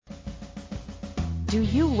Do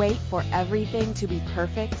you wait for everything to be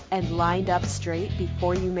perfect and lined up straight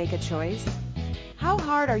before you make a choice? How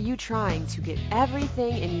hard are you trying to get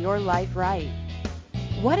everything in your life right?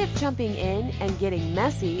 What if jumping in and getting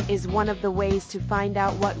messy is one of the ways to find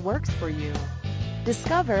out what works for you?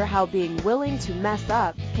 Discover how being willing to mess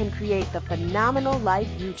up can create the phenomenal life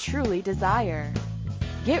you truly desire.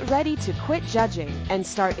 Get ready to quit judging and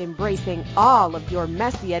start embracing all of your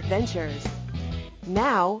messy adventures.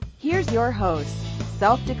 Now, here's your host,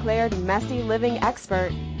 self-declared messy living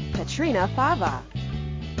expert, Katrina Fava.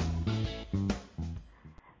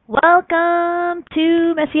 Welcome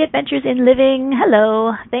to Messy Adventures in Living.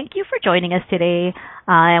 Hello. Thank you for joining us today.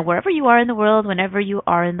 Wherever you are in the world, whenever you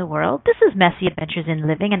are in the world, this is Messy Adventures in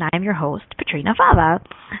Living, and I'm your host, Katrina Fava.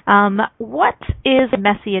 What is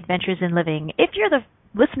Messy Adventures in Living? If you're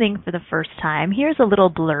listening for the first time, here's a little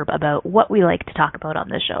blurb about what we like to talk about on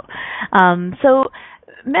this show. So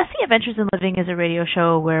Messy Adventures in Living is a radio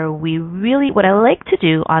show where what I like to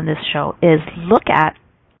do on this show is look at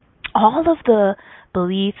all of the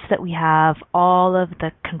beliefs that we have, all of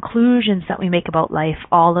the conclusions that we make about life,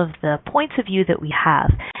 all of the points of view that we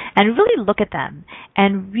have, and really look at them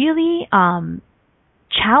and really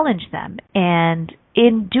challenge them. And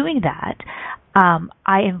in doing that,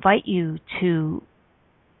 I invite you to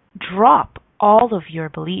drop all of your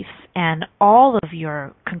beliefs and all of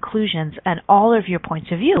your conclusions and all of your points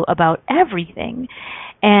of view about everything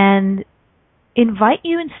and invite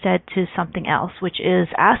you instead to something else, which is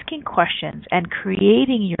asking questions and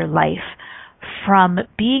creating your life from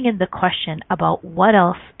being in the question about what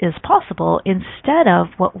else is possible instead of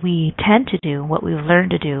what we tend to do, what we've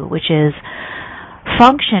learned to do, which is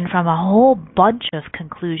function from a whole bunch of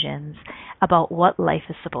conclusions about what life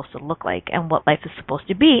is supposed to look like and what life is supposed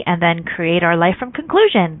to be, and then create our life from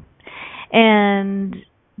conclusion and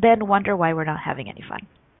then wonder why we're not having any fun.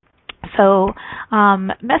 So,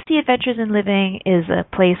 Messy Adventures in Living is a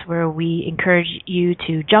place where we encourage you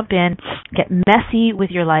to jump in, get messy with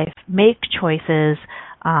your life, make choices,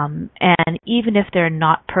 and even if they're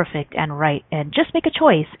not perfect and right, and just make a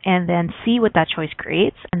choice and then see what that choice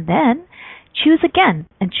creates, and then choose again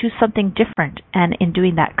and choose something different, and in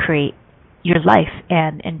doing that, create your life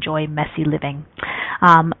and enjoy messy living.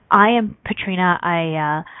 I am Katrina.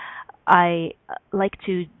 I like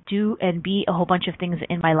to do and be a whole bunch of things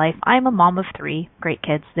in my life. I'm a mom of 3 great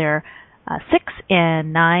kids. They're 6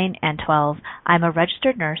 and 9 and 12. I'm a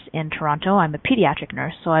registered nurse in Toronto. I'm a pediatric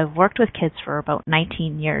nurse, so I've worked with kids for about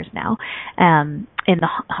 19 years now in the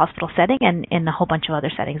hospital setting and in a whole bunch of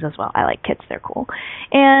other settings as well. I like kids. They're cool.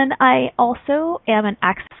 And I also am an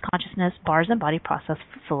Access Consciousness Bars and Body Process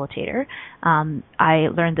facilitator. I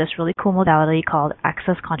learned this really cool modality called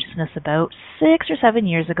Access Consciousness about 6 or 7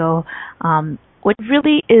 years ago, which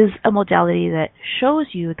really is a modality that shows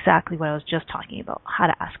you exactly what I was just talking about, how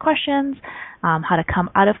to ask questions, how to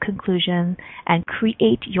come out of conclusion and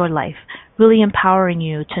create your life, really empowering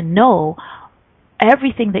you to know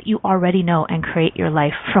everything that you already know and create your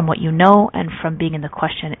life from what you know and from being in the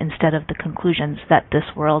question instead of the conclusions that this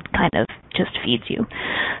world kind of just feeds you.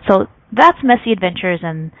 So that's Messy Adventures,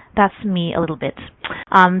 and that's me a little bit.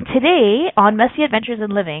 Today on Messy Adventures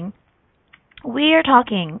in Living, we are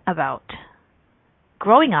talking about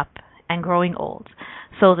growing up and growing old.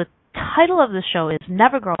 So the title of the show is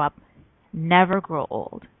Never Grow Up, Never Grow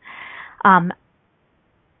Old.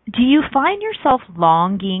 Do you find yourself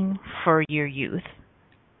longing for your youth?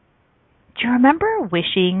 Do you remember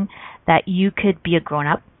wishing that you could be a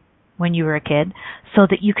grown-up when you were a kid so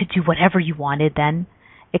that you could do whatever you wanted then?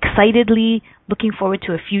 Excitedly looking forward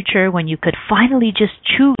to a future when you could finally just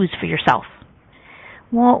choose for yourself.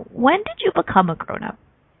 Well, when did you become a grown-up?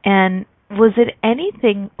 And was it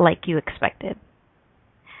anything like you expected?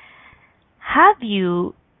 Have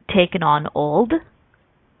you taken on old?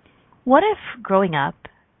 What if growing up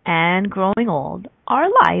and growing old are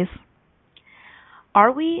lies?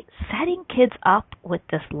 Are we setting kids up with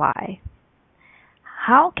this lie?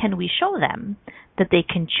 How can we show them that they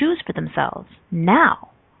can choose for themselves now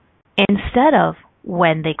instead of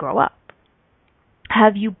when they grow up?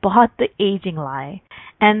 Have you bought the aging lie?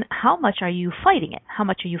 And how much are you fighting it? How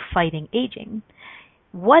much are you fighting aging?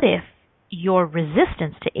 What if your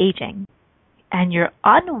resistance to aging and your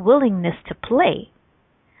unwillingness to play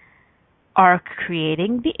are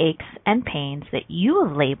creating the aches and pains that you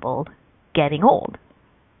have labeled getting old?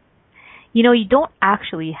 You know, you don't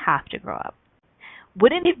actually have to grow up.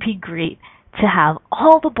 Wouldn't it be great to have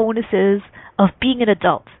all the bonuses of being an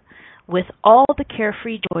adult with all the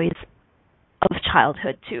carefree joys of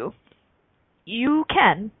childhood too? You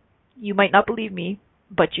can. You might not believe me,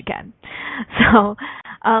 but you can. So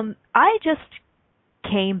I just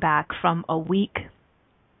came back from a week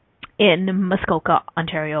in Muskoka,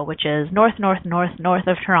 Ontario, which is north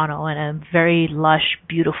of Toronto, in a very lush,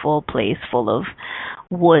 beautiful place full of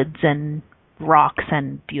woods and rocks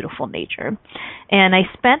and beautiful nature. And I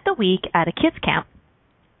spent the week at a kids camp.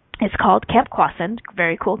 It's called Camp Quassand,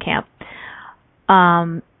 very cool camp.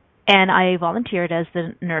 And I volunteered as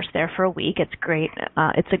the nurse there for a week. It's great.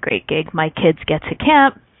 It's a great gig. My kids get to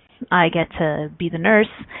camp. I get to be the nurse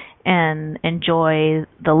and enjoy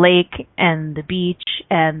the lake and the beach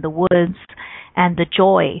and the woods and the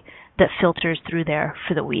joy that filters through there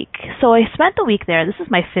for the week. So I spent the week there. This is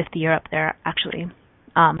my 5th year up there, actually.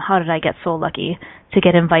 How did I get so lucky to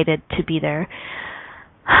get invited to be there?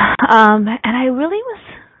 And I really was,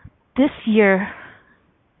 this year,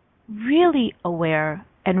 really aware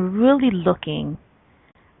and really looking,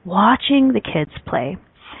 watching the kids play.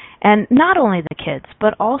 And not only the kids,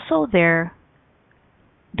 but also their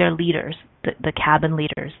leaders, the cabin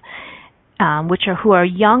leaders, who are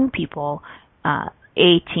young people,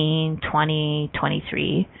 18, 20,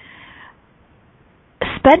 23,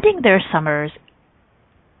 spending their summers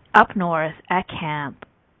up north at camp,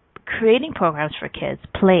 creating programs for kids,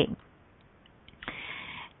 playing.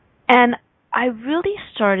 And I really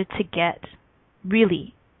started to get,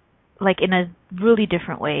 really, like in a really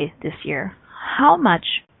different way this year, how much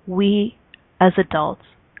we as adults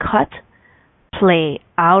cut play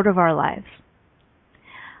out of our lives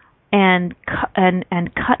and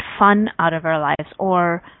cut fun out of our lives,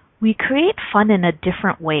 or we create fun in a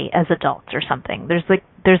different way as adults or something. There's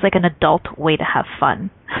like an adult way to have fun.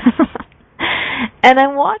 And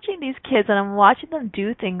I'm watching these kids and I'm watching them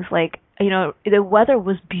do things like, the weather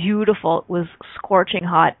was beautiful. It was scorching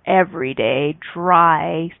hot every day,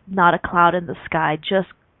 dry, not a cloud in the sky, just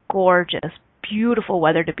gorgeous, beautiful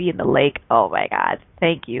weather to be in the lake. Oh my God.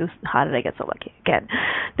 Thank you. How did I get so lucky? Again,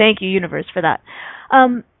 thank you, universe, for that.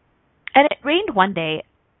 And it rained one day,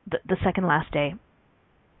 the second last day.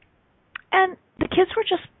 And the kids were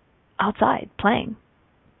just outside playing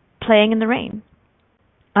in the rain.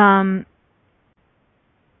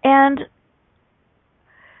 And,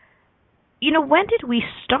 when did we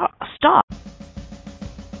stop?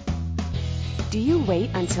 Do you wait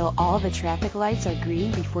until all the traffic lights are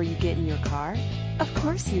green before you get in your car? Of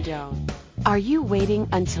course you don't. Are you waiting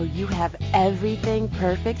until you have everything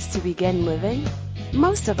perfect to begin living?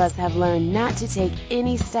 Most of us have learned not to take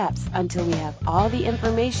any steps until we have all the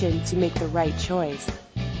information to make the right choice.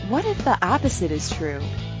 What if the opposite is true?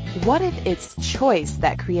 What if it's choice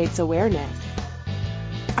that creates awareness?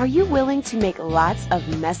 Are you willing to make lots of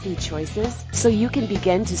messy choices so you can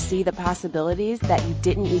begin to see the possibilities that you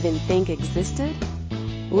didn't even think existed?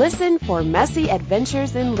 Listen for Messy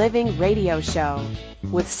Adventures in Living radio show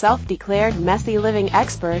with self-declared messy living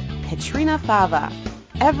expert Katrina Fava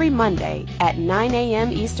every Monday at 9 a.m.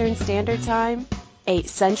 Eastern Standard Time, 8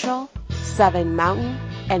 Central, 7 Mountain,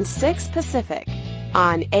 and 6 Pacific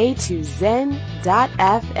on A2Zen.fm.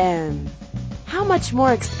 How much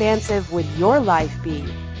more expansive would your life be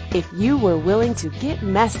if you were willing to get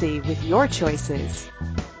messy with your choices?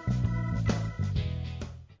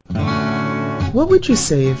 What would you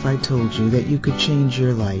say if I told you that you could change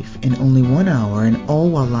your life in only 1 hour and all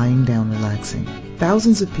while lying down relaxing?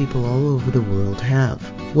 Thousands of people all over the world have.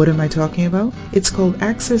 What am I talking about? It's called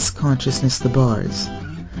Access Consciousness, the bars.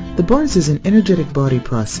 The bars is an energetic body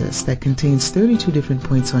process that contains 32 different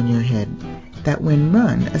points on your head that, when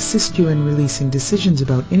run, assist you in releasing decisions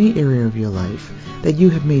about any area of your life that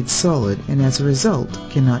you have made solid and as a result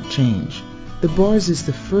cannot change. The bars is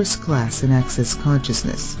the first class in Access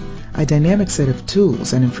Consciousness, a dynamic set of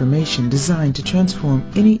tools and information designed to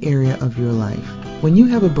transform any area of your life. When you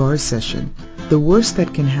have a bars session, the worst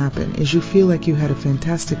that can happen is you feel like you had a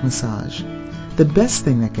fantastic massage. The best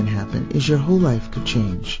thing that can happen is your whole life could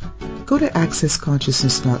change. Go to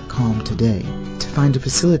accessconsciousness.com today to find a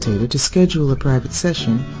facilitator, to schedule a private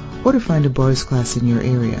session, or to find a bars class in your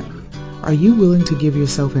area. Are you willing to give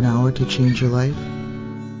yourself an hour to change your life?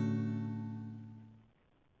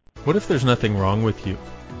 What if there's nothing wrong with you?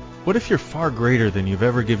 What if you're far greater than you've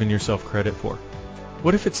ever given yourself credit for?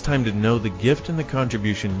 What if it's time to know the gift and the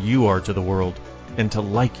contribution you are to the world and to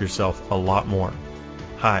like yourself a lot more?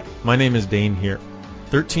 Hi, my name is Dane here.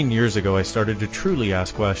 13 years ago, I started to truly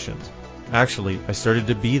ask questions. Actually, I started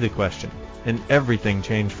to be the question, and everything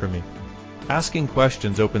changed for me. Asking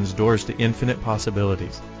questions opens doors to infinite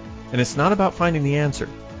possibilities. And it's not about finding the answer.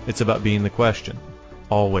 It's about being the question.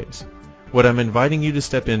 Always. What I'm inviting you to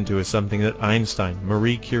step into is something that Einstein,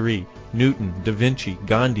 Marie Curie, Newton, Da Vinci,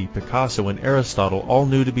 Gandhi, Picasso, and Aristotle all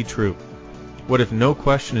knew to be true. What if no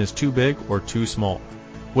question is too big or too small?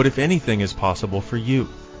 What if anything is possible for you?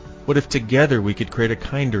 What if together we could create a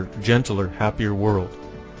kinder, gentler, happier world?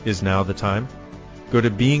 Is now the time? Go to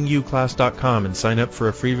beingyouclass.com and sign up for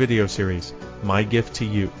a free video series, My Gift to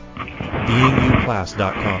You.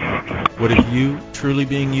 beingyouclass.com. What if you, truly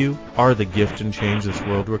being you, are the gift and change this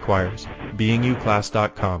world requires?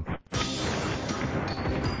 beingyouclass.com.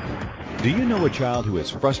 Do you know a child who is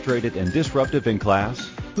frustrated and disruptive in class?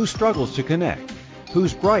 Who struggles to connect?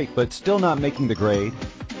 Who's bright but still not making the grade?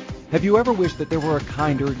 Have you ever wished that there were a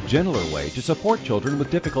kinder, gentler way to support children with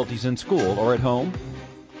difficulties in school or at home?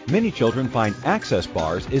 Many children find Access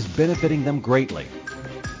Bars is benefiting them greatly.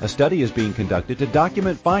 A study is being conducted to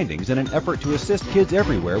document findings in an effort to assist kids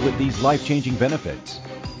everywhere with these life-changing benefits.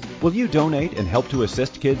 Will you donate and help to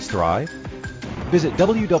assist kids thrive? Visit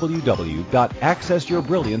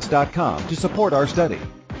www.accessyourbrilliance.com to support our study.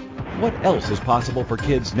 What else is possible for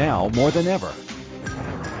kids now more than ever?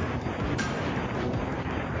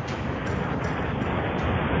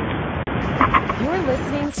 You're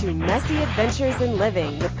listening to Messy Adventures in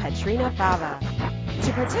Living with Katrina Fava.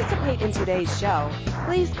 To participate in today's show,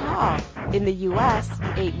 please call in the U.S.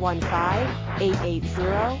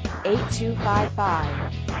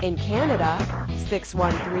 815-880-8255. In Canada,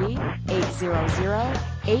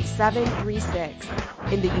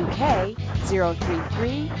 613-800-8736. In the UK,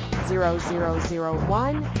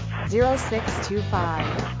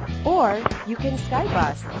 033-0001-0625. Or you can Skype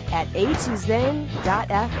us at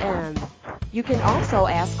a2zen.fm. You can also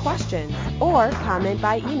ask questions or comment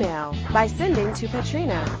by email by sending to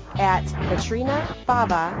Katrina at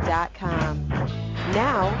katrinafava.com.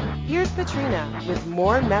 Now, here's Katrina with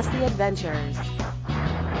more messy adventures.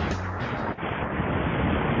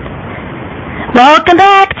 Welcome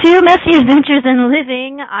back to Messy Adventures in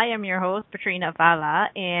Living. I am your host, Katrina Fava,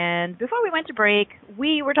 and before we went to break,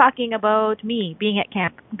 we were talking about me being at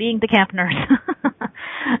camp, being the camp nurse,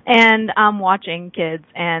 and watching kids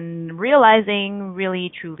and realizing really,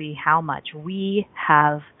 truly how much we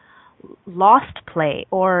have lost play,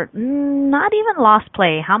 or not even lost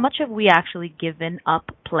play. How much have we actually given up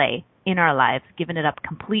play in our lives, given it up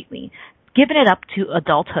completely? Given it up to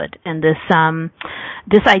adulthood, and this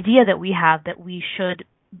idea that we have that we should,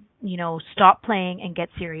 stop playing and get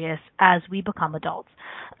serious as we become adults.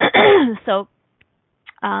 So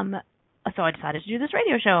I decided to do this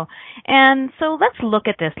radio show. And so let's look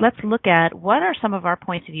at this. Let's look at what are some of our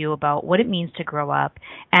points of view about what it means to grow up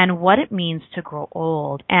and what it means to grow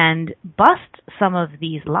old, and bust some of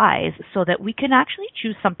these lies so that we can actually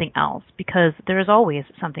choose something else, because there is always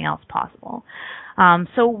something else possible.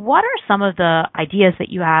 So what are some of the ideas that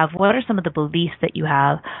you have? What are some of the beliefs that you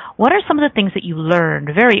have? What are some of the things that you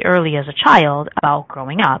learned very early as a child about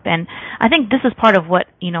growing up? And I think this is part of what,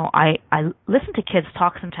 I listen to kids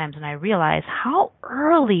talk sometimes, and I realize how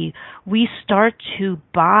early we start to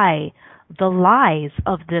buy the lies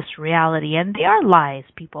of this reality. And they are lies,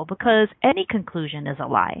 people, because any conclusion is a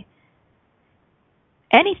lie.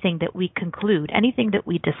 Anything that we conclude, anything that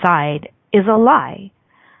we decide is a lie.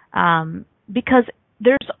 Because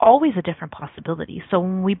there's always a different possibility. So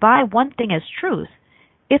when we buy one thing as truth,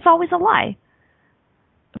 it's always a lie,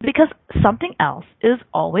 because something else is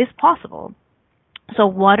always possible. So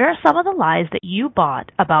what are some of the lies that you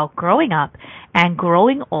bought about growing up and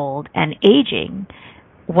growing old and aging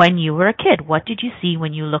when you were a kid? What did you see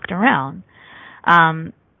when you looked around?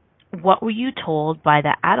 What were you told by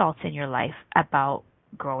the adults in your life about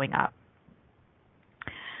growing up?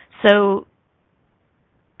 So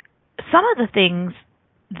some of the things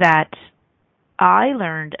that I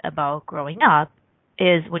learned about growing up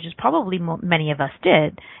is, which is probably many of us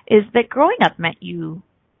did, is that growing up meant you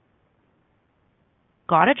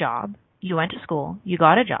got a job, you went to school, you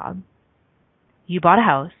got a job, you bought a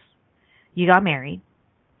house, you got married,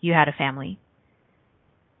 you had a family,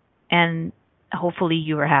 and hopefully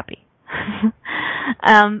you were happy.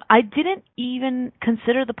 I didn't even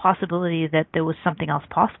consider the possibility that there was something else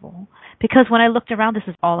possible, because when I looked around, this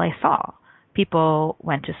is all I saw. People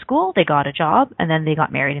went to school, they got a job, and then they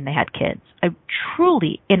got married and they had kids. I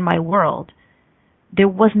truly, in my world, there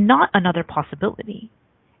was not another possibility.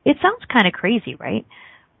 It sounds kind of crazy, right?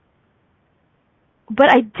 But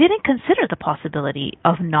I didn't consider the possibility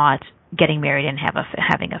of not getting married and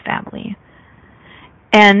having a family.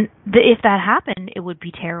 And if that happened, it would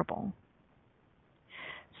be terrible.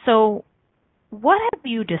 So what have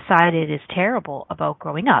you decided is terrible about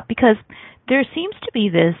growing up? Because there seems to be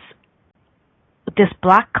this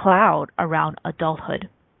black cloud around adulthood.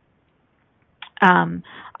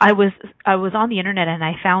 I was on the internet and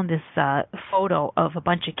I found this photo of a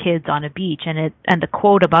bunch of kids on a beach, and the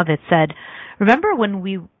quote above it said, "Remember when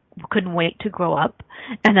we couldn't wait to grow up?"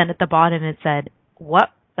 And then at the bottom it said,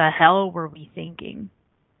 "What the hell were we thinking?"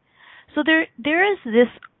 So there is this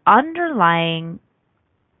underlying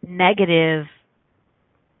negative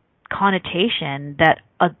connotation that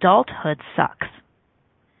adulthood sucks.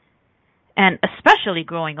 And especially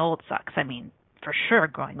growing old sucks. I mean, for sure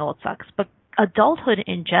growing old sucks, but adulthood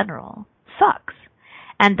in general sucks.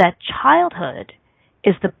 And that childhood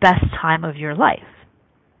is the best time of your life.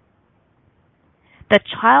 That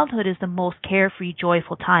childhood is the most carefree,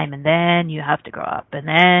 joyful time, and then you have to grow up, and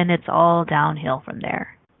then it's all downhill from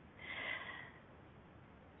there.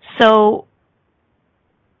 So,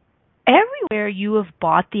 everywhere you have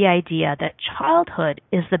bought the idea that childhood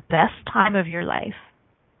is the best time of your life,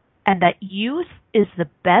 and that youth is the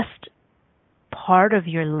best part of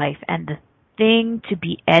your life and the thing to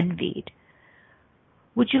be envied,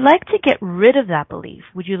 would you like to get rid of that belief?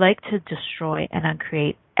 Would you like to destroy and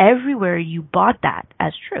uncreate everywhere you bought that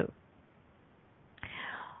as true?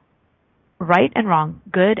 Right and wrong,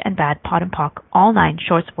 good and bad, POD and POC, all nine,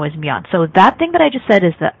 shorts, boys, and beyond. So that thing that I just said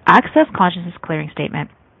is the Access Consciousness Clearing Statement.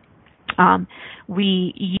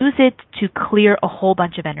 We use it to clear a whole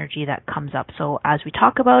bunch of energy that comes up. So as we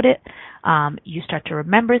talk about it, you start to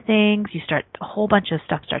remember things, a whole bunch of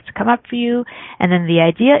stuff starts to come up for you. And then the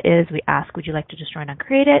idea is we ask, would you like to destroy and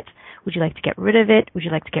uncreate it? Would you like to get rid of it? Would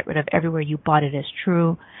you like to get rid of everywhere you bought it as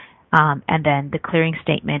true? And then the clearing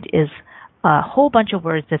statement is a whole bunch of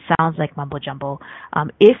words that sounds like mumbo jumbo.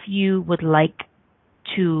 If you would like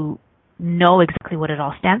to know exactly what it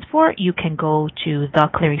all stands for, you can go to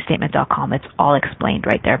theclearingstatement.com. It's all explained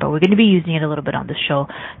right there, but we're going to be using it a little bit on the show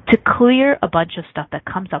to clear a bunch of stuff that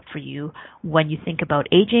comes up for you when you think about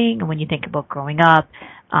aging and when you think about growing up,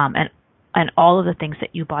 and all of the things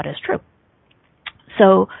that you bought as true.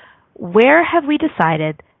 So where have we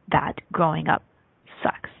decided that growing up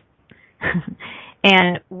sucks?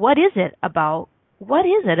 And what is it about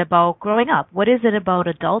growing up? What is it about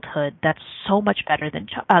adulthood that's so much better than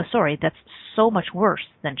that's so much worse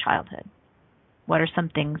than childhood? What are some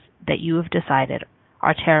things that you have decided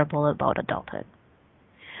are terrible about adulthood?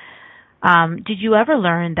 Did you ever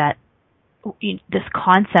learn that this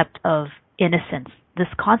concept of innocence, this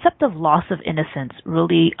concept of loss of innocence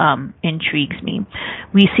really intrigues me.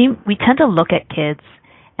 We tend to look at kids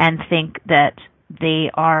and think that they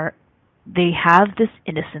have this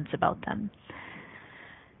innocence about them.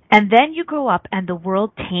 And then you grow up and the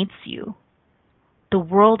world taints you. The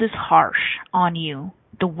world is harsh on you.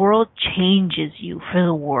 The world changes you for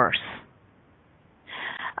the worse.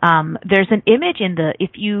 There's an image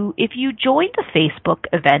if you join the Facebook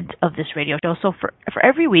event of this radio show, so for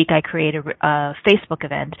every week I create a Facebook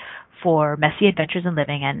event for Messy Adventures in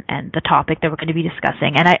Living and the topic that we're going to be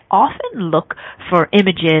discussing. And I often look for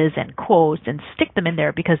images and quotes and stick them in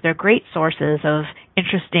there because they're great sources of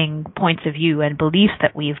interesting points of view and beliefs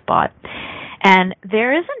that we've bought. And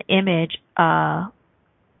there is an image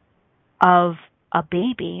of a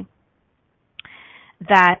baby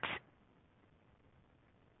that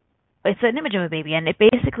it's an image of a baby, and it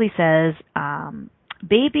basically says,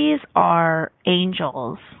 babies are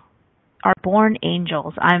angels, are born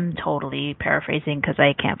angels. I'm totally paraphrasing because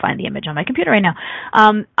I can't find the image on my computer right now.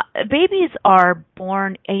 Babies are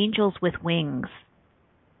born angels with wings,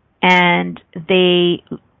 and they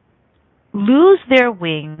lose their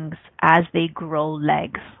wings as they grow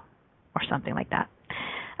legs, or something like that.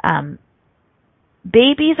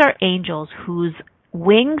 Babies are angels whose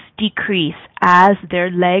wings decrease as their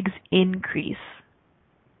legs increase.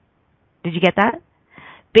 Did you get that?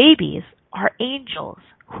 Babies are angels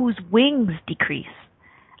whose wings decrease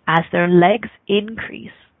as their legs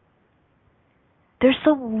increase. There's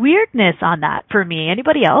some weirdness on that for me.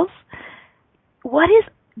 Anybody else? What is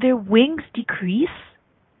their wings decrease?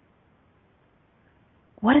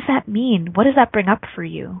 What does that mean? What does that bring up for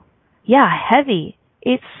you? Yeah, heavy.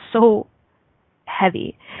 It's so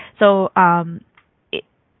heavy. So,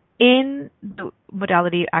 in the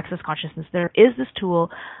modality Access Consciousness, there is this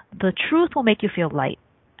tool. The truth will make you feel light,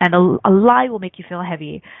 and a lie will make you feel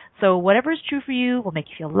heavy. So whatever is true for you will make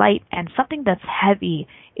you feel light, and something that's heavy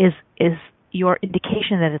is your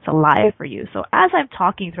indication that it's a lie for you. So as I'm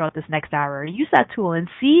talking throughout this next hour, use that tool and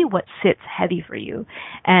see what sits heavy for you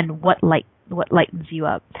and what lightens you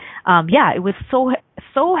up. It was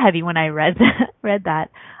so heavy when I read that.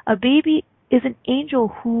 A baby is an angel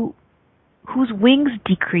whose wings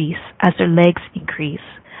decrease as their legs increase.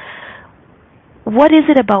 What is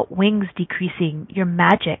it about wings decreasing? Your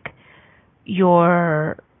magic,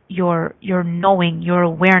 your knowing, your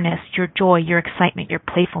awareness, your joy, your excitement, your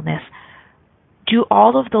playfulness. Do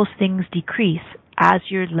all of those things decrease as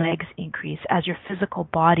your legs increase, as your physical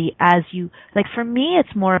body, for me,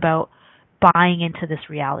 it's more about buying into this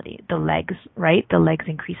reality, the legs, right? The legs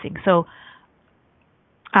increasing. So,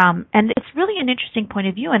 and it's really an interesting point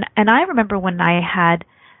of view. And I remember when I had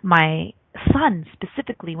My son,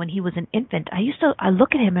 specifically, when he was an infant, I look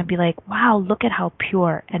at him and be like, wow, look at how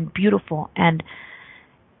pure and beautiful and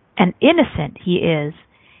innocent he is.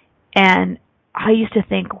 And I used to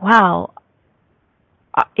think, wow,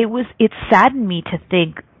 it saddened me to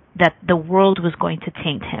think that the world was going to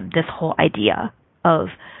taint him, this whole idea of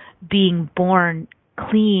being born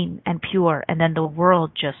clean and pure, and then the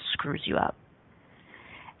world just screws you up.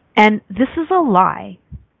 And this is a lie.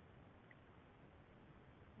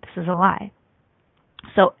 This is a lie.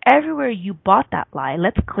 So everywhere you bought that lie,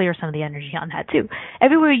 let's clear some of the energy on that too.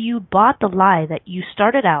 Everywhere you bought the lie that you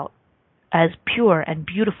started out as pure and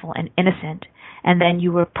beautiful and innocent, and then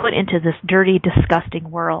you were put into this dirty, disgusting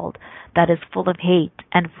world that is full of hate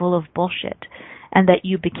and full of bullshit, and that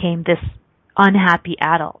you became this unhappy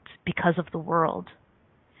adult because of the world,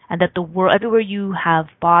 and that the world, everywhere you have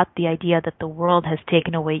bought the idea that the world has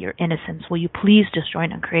taken away your innocence, will you please destroy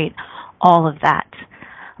and uncreate all of that,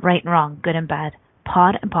 right and wrong, good and bad,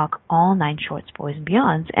 POD and POC, all 9 shorts, boys and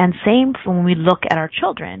beyonds. And same for when we look at our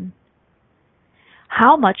children.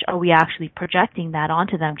 How much are we actually projecting that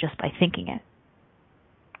onto them just by thinking it?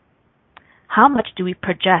 How much do we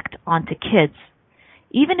project onto kids,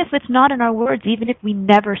 even if it's not in our words, even if we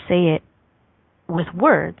never say it with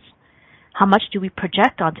words? How much do we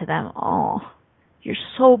project onto them? Oh, you're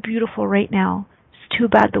so beautiful right now. It's too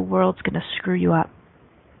bad the world's going to screw you up.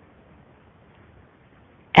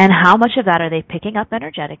 And how much of that are they picking up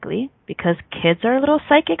energetically? Because kids are little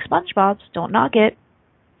psychic SpongeBobs. Don't knock it.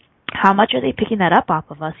 How much are they picking that up off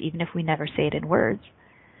of us, even if we never say it in words?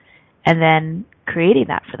 And then creating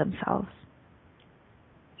that for themselves.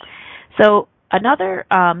 So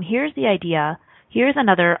here's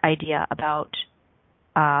another idea about,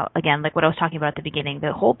 again, like what I was talking about at the beginning.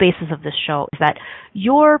 The whole basis of this show is that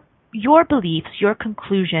your beliefs, your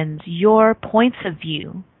conclusions, your points of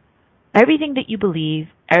view, everything that you believe,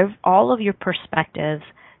 all of your perspectives,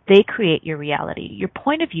 they create your reality. Your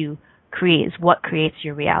point of view is what creates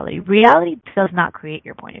your reality. Reality does not create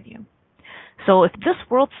your point of view. So if this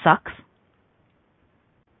world sucks,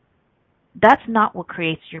 that's not what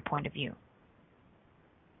creates your point of view.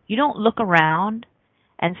 You don't look around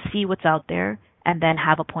and see what's out there and then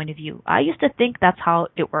have a point of view. I used to think that's how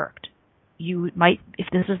it worked. You might, if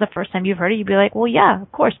this is the first time you've heard it, you'd be like, well, yeah,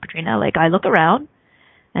 of course, Patrina. Like, I look around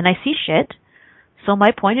and I see shit, so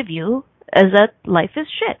my point of view is that life is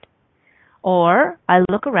shit. Or I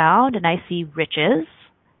look around and I see riches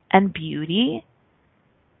and beauty,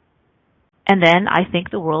 and then I think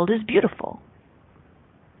the world is beautiful.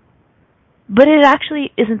 But it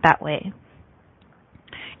actually isn't that way.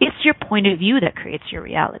 It's your point of view that creates your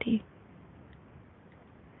reality.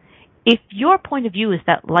 If your point of view is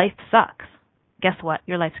that life sucks, guess what?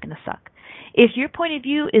 Your life's going to suck. If your point of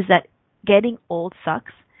view is that getting old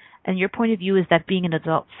sucks, and your point of view is that being an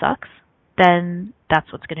adult sucks, then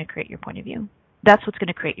that's what's going to create your point of view. That's what's going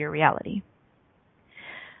to create your reality.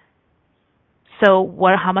 So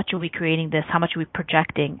how much are we creating this? How much are we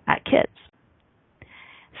projecting at kids?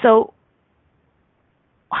 So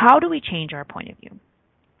how do we change our point of view?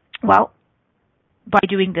 Well, by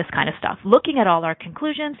doing this kind of stuff, looking at all our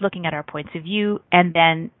conclusions, looking at our points of view, and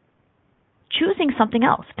then choosing something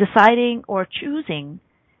else, deciding or choosing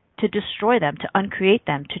to destroy them, to uncreate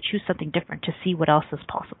them, to choose something different, to see what else is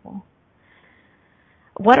possible.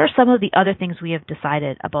 What are some of the other things we have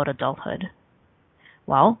decided about adulthood?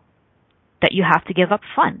 Well, that you have to give up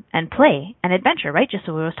fun and play and adventure, right? Just as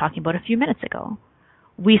we were talking about a few minutes ago.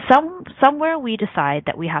 Somewhere we decide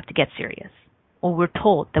that we have to get serious, or we're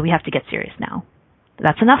told that we have to get serious now.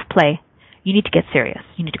 That's enough play. You need to get serious.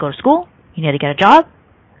 You need to go to school. You need to get a job.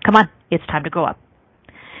 Come on, it's time to grow up.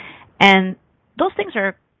 And those things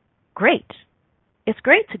are great. It's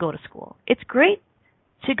great to go to school. It's great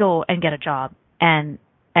to go and get a job and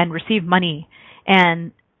receive money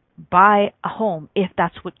and buy a home if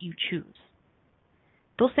that's what you choose.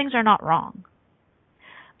 Those things are not wrong.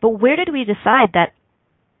 But where did we decide that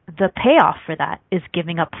the payoff for that is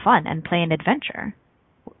giving up fun and play and adventure?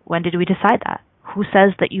 When did we decide that? Who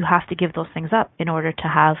says that you have to give those things up in order to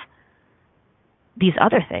have these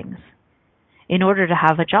other things? In order to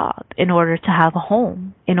have a job, in order to have a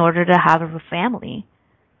home, in order to have a family?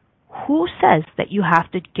 Who says that you have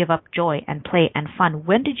to give up joy and play and fun?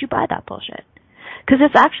 When did you buy that bullshit? Because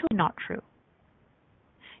it's actually not true.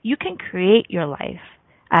 You can create your life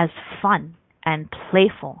as fun and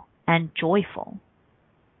playful and joyful,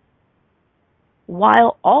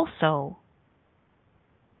 while also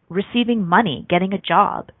receiving money, getting a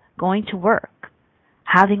job, going to work,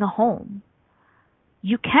 having a home.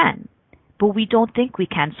 You can, but we don't think we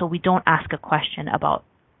can, so we don't ask a question about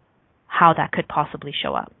how that could possibly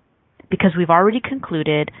show up. because we've already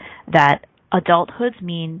concluded that adulthood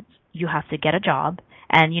means you have to get a job,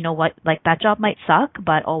 and you know what, like that job might suck,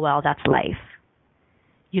 but oh well, that's life.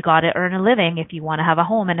 You got to earn a living if you want to have a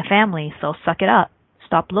home and a family, so suck it up.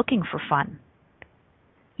 Stop looking for fun.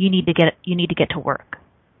 You need to get to work.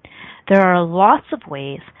 There are lots of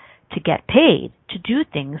ways to get paid to do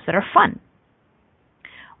things that are fun.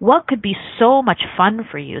 What could be so much fun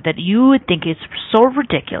for you that you would think is so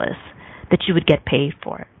ridiculous that you would get paid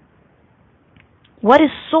for it? What is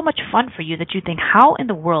so much fun for you that you think, how in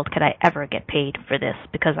the world could I ever get paid for this,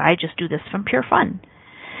 because I just do this from pure fun?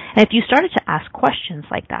 And if you started to ask questions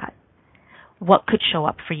like that, what could show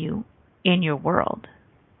up for you in your world?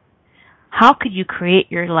 How could you create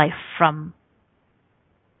your life from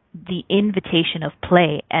the invitation of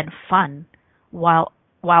play and fun while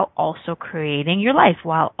also creating your life,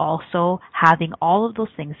 while also having all of those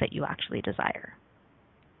things that you actually desire?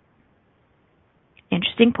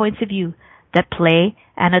 Interesting points of view that play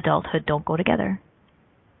and adulthood don't go together,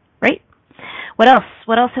 right? What else?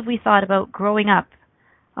 What else have we thought about growing up?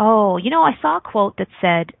 Oh, I saw a quote that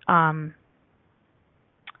said,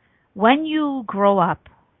 when you grow up,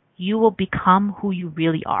 you will become who you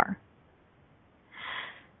really are.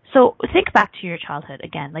 So think back to your childhood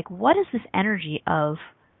again. Like, what is this energy of,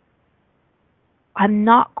 I'm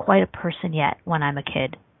not quite a person yet when I'm a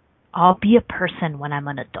kid. I'll be a person when I'm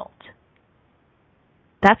an adult.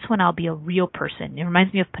 That's when I'll be a real person. It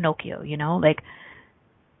reminds me of Pinocchio, like,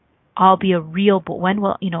 I'll be a real boy.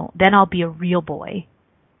 Then I'll be a real boy.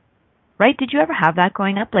 Right? Did you ever have that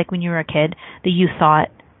growing up? Like when you were a kid, that you thought,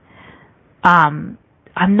 I'm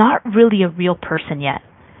not really a real person yet.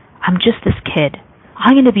 I'm just this kid.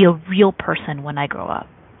 I'm going to be a real person when I grow up.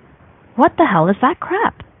 What the hell is that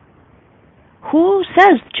crap? Who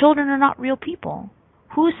says children are not real people?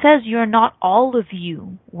 Who says you're not all of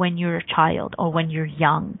you when you're a child or when you're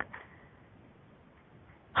young?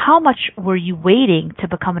 How much were you waiting to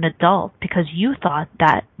become an adult because you thought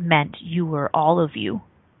that meant you were all of you?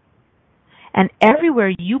 And everywhere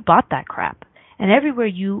you bought that crap, and everywhere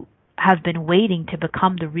you have been waiting to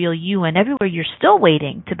become the real you, and everywhere you're still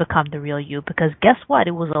waiting to become the real you, because guess what?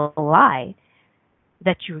 It was a lie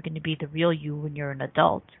that you were going to be the real you when you're an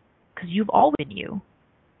adult, because you've always been you.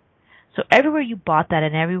 So everywhere you bought that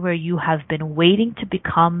and everywhere you have been waiting to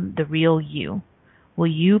become the real you,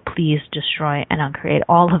 will you please destroy and uncreate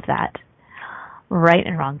all of that? Right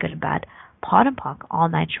and wrong, good and bad, POD and POC, all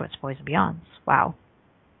 9 shorts, boys and beyonds. Wow.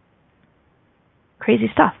 Crazy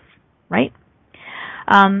stuff, right?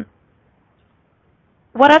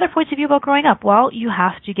 What other points of view about growing up? Well, you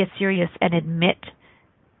have to get serious and admit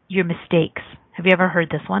your mistakes. Have you ever heard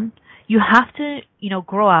this one? You have to,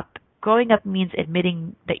 grow up. Growing up means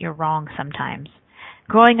admitting that you're wrong sometimes.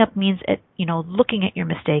 Growing up means, looking at your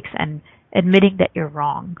mistakes and admitting that you're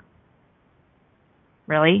wrong.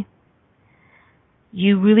 Really?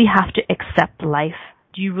 You really have to accept life?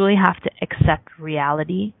 Do you really have to accept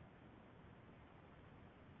reality?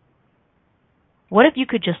 What if you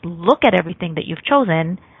could just look at everything that you've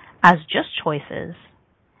chosen as just choices,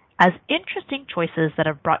 as interesting choices that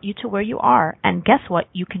have brought you to where you are, and guess what?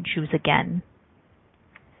 You can choose again.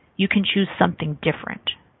 You can choose something different.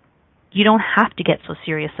 You don't have to get so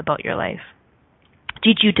serious about your life.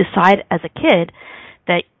 Did you decide as a kid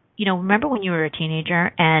that, remember when you were a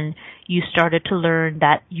teenager and you started to learn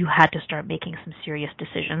that you had to start making some serious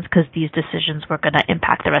decisions because these decisions were going to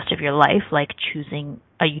impact the rest of your life, like choosing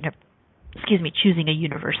a university,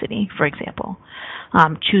 for example,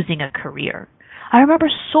 choosing a career. I remember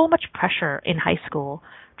so much pressure in high school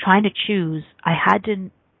trying to choose. I had to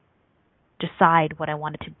decide what I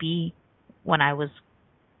wanted to be when I was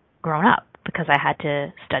grown up because I had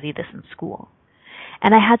to study this in school.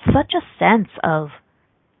 And I had such a sense of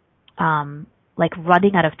like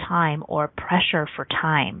running out of time or pressure for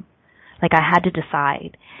time. Like I had to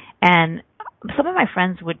decide. And some of my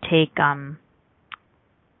friends would take time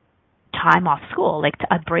off school, like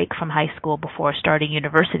a break from high school before starting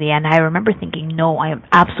university. And I remember thinking, no, I am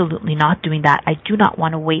absolutely not doing that. I do not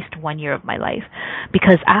want to waste 1 year of my life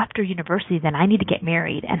because after university, then I need to get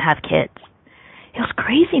married and have kids. It was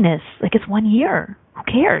craziness. Like it's 1 year. Who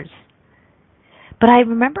cares? But I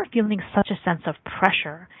remember feeling such a sense of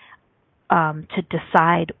pressure to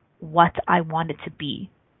decide what I wanted to be.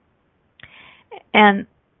 And,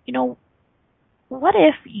 what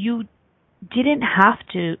if you didn't have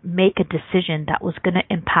to make a decision that was going to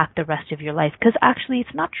impact the rest of your life? Because actually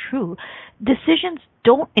it's not true. Decisions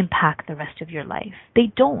don't impact the rest of your life.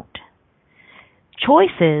 They don't.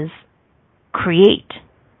 Choices create.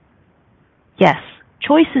 Yes,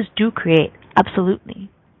 choices do create. Absolutely.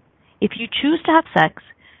 If you choose to have sex,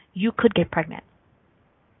 you could get pregnant.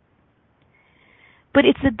 But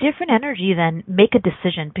it's a different energy than make a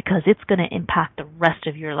decision because it's going to impact the rest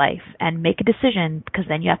of your life, and make a decision because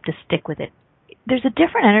then you have to stick with it. There's a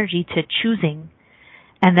different energy to choosing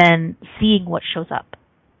and then seeing what shows up.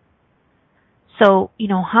 So,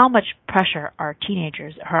 how much pressure are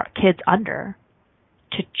teenagers, are kids under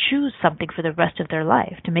to choose something for the rest of their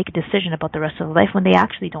life, to make a decision about the rest of their life when they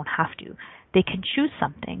actually don't have to? They can choose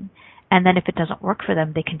something, and then if it doesn't work for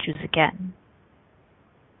them, they can choose again.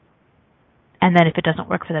 And then if it doesn't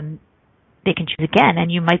work for them, they can choose again,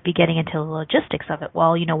 and you might be getting into the logistics of it.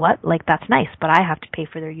 Well, you know what? That's nice, but I have to pay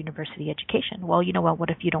for their university education. Well, you know what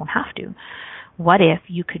if you don't have to? What if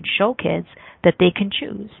you can show kids that they can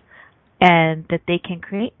choose and that they can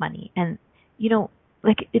create money? And,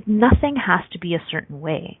 nothing has to be a certain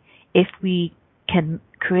way if we can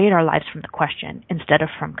create our lives from the question instead of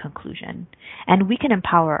from conclusion. And we can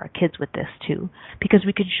empower our kids with this too, because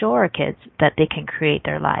we can show our kids that they can create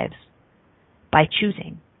their lives by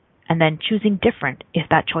choosing, and then choosing different if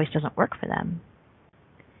that choice doesn't work for them.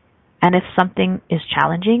 And if something is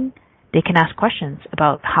challenging, they can ask questions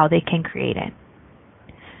about how they can create it.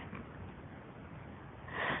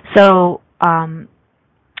 So,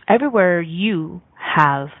 everywhere you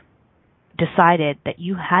have decided that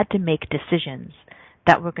you had to make decisions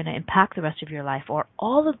that were going to impact the rest of your life, or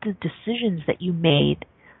all of the decisions that you made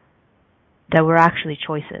that were actually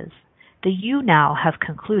choices, that you now have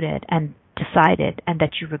concluded and decided and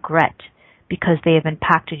that you regret because they have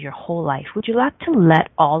impacted your whole life, would you like to let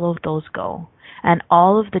all of those go and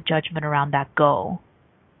all of the judgment around that go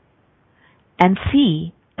and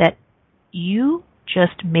see that you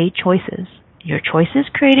just made choices? Your choices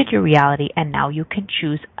created your reality, and now you can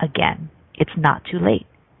choose again. It's not too late.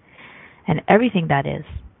 And everything that is,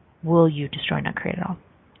 will you destroy, not create at all?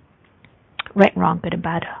 Right and wrong, good and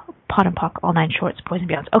bad, pot and pock, all nine shorts, boys and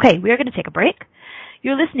beyonds. Okay, we are going to take a break.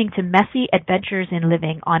 You're listening to Messy Adventures in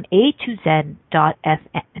Living on A2Zen.fm.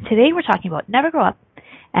 And today we're talking about never grow up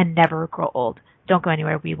and never grow old. Don't go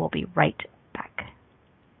anywhere. We will be right back.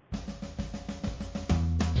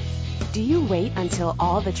 Do you wait until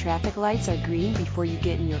all the traffic lights are green before you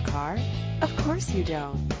get in your car? Of course you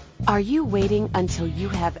don't. Are you waiting until you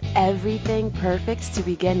have everything perfect to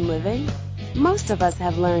begin living? Most of us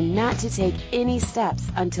have learned not to take any steps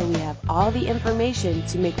until we have all the information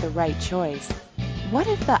to make the right choice. What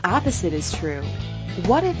if the opposite is true?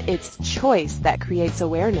 What if it's choice that creates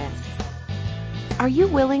awareness? Are you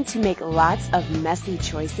willing to make lots of messy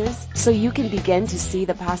choices so you can begin to see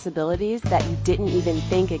the possibilities that you didn't even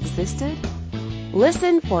think existed?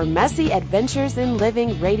 Listen for Messy Adventures in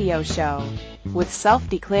Living radio show with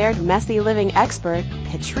self-declared messy living expert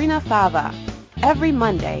Petrina Fava every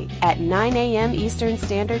Monday at 9 a.m. Eastern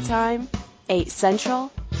Standard Time, 8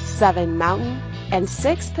 Central, 7 Mountain, and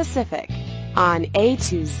 6 Pacific on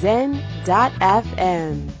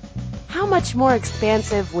A2Zen.fm. How much more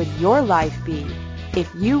expansive would your life be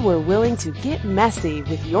if you were willing to get messy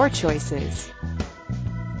with your choices?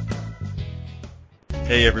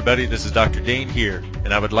 Hey everybody, this is Dr. Dane here,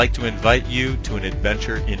 and I would like to invite you to an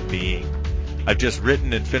adventure in being. I've just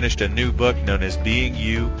written and finished a new book known as Being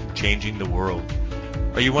You, Changing the World.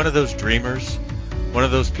 Are you one of those dreamers? One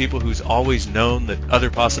of those people who's always known that other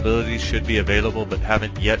possibilities should be available but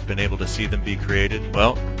haven't yet been able to see them be created?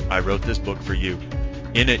 Well, I wrote this book for you.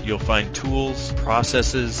 In it, you'll find tools,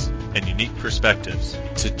 processes, and unique perspectives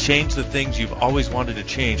to change the things you've always wanted to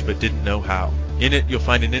change but didn't know how. In it, you'll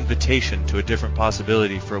find an invitation to a different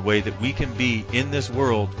possibility for a way that we can be in this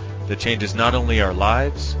world that changes not only our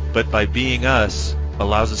lives, but by being us,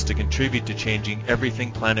 allows us to contribute to changing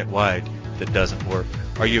everything planet-wide that doesn't work.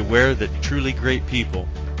 Are you aware that truly great people,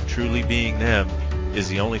 truly being them, is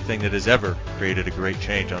the only thing that has ever created a great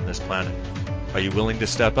change on this planet? Are you willing to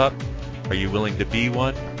step up? Are you willing to be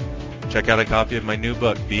one? Check out a copy of my new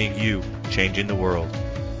book, Being You, Changing the World.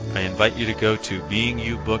 I invite you to go to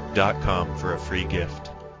beingyoubook.com for a free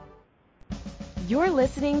gift. You're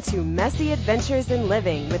listening to Messy Adventures in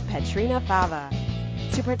Living with Petrina Fava.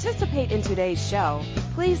 To participate in today's show,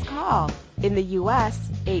 please call in the U.S.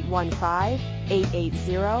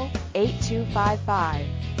 815-880-8255.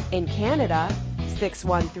 In Canada,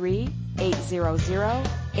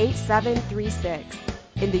 613-800-8736.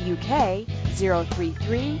 In the UK,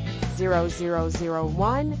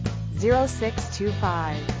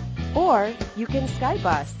 033-0001-0625. Or you can Skype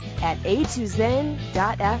us at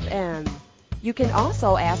A2Zen.fm. You can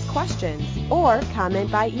also ask questions or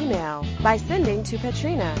comment by email by sending to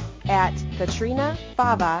Petrina at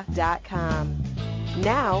petrinafava.com.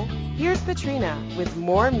 Now, here's Petrina with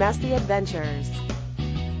more Messy Adventures.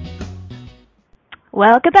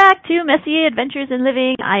 Welcome back to Messy Adventures in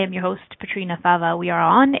Living. I am your host, Katrina Fava. We are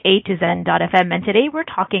on A to Zen.fm, and today we're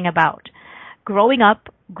talking about growing up,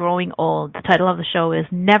 growing old. The title of the show is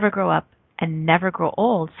Never Grow Up and Never Grow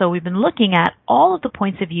Old. So we've been looking at all of the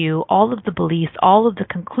points of view, all of the beliefs, all of the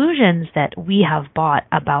conclusions that we have bought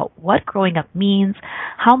about what growing up means,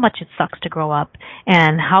 how much it sucks to grow up,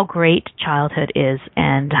 and how great childhood is,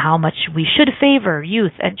 and how much we should favor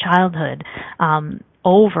youth and childhood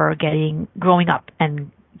over growing up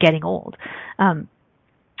and getting old.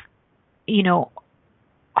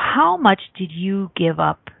 How much did you give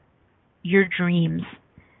up your dreams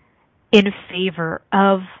in favor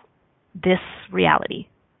of this reality?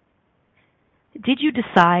 Did you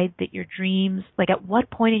decide that your dreams, at what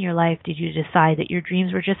point in your life did you decide that your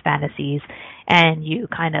dreams were just fantasies and you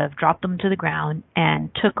kind of dropped them to the ground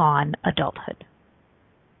and took on adulthood?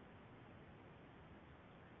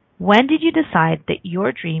 When did you decide that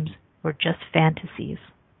your dreams were just fantasies?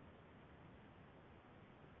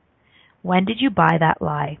 When did you buy that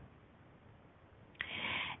lie?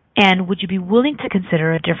 And would you be willing to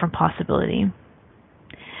consider a different possibility?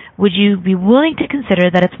 Would you be willing to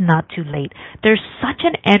consider that it's not too late? There's such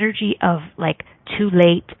an energy of too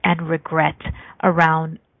late and regret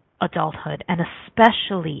around adulthood, and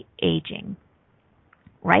especially aging,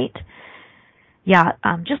 right? Yeah,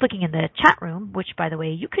 just looking in the chat room, which, by the way,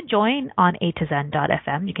 you can join on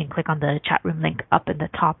a2zen.fm. You can click on the chat room link up in the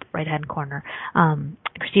top right-hand corner.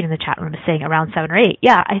 Christine in the chat room is saying around 7 or 8.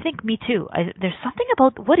 Yeah, I think me too. There's something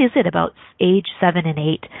about, what is it about age 7 and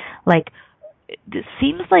 8? It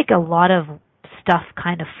seems like a lot of stuff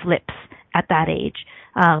kind of flips at that age.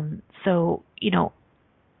 So,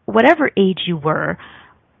 whatever age you were,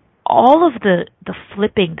 all of the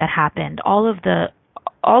flipping that happened, all of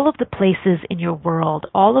the places in your world,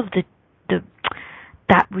 all of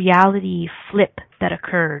that reality flip that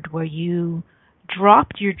occurred where you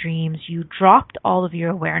dropped your dreams, you dropped all of your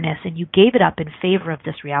awareness, and you gave it up in favor of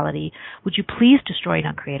this reality, would you please destroy and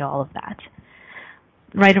uncreate all of that?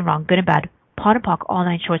 Right and wrong, good and bad, pot and pock, all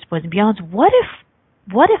nine shorts, boys and beyonds. What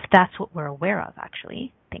if that's what we're aware of,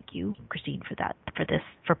 actually? Thank you, Christine,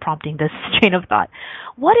 for prompting this train of thought.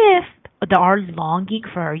 What if our longing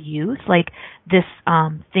for our youth, this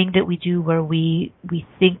thing that we do where we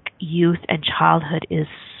think youth and childhood is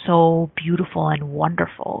so beautiful and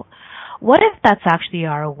wonderful, what if that's actually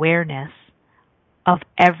our awareness of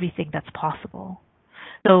everything that's possible?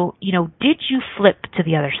 So, did you flip to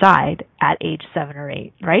the other side at age 7 or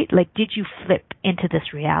 8, right? Did you flip into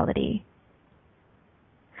this reality?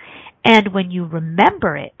 And when you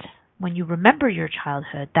remember it, when you remember your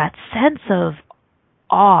childhood, that sense of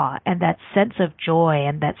awe and that sense of joy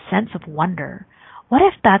and that sense of wonder, what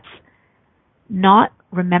if that's not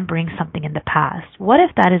remembering something in the past? What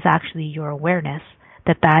if that is actually your awareness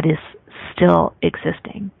that is still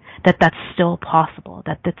existing, that that's still possible,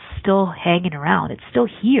 that that's still hanging around, it's still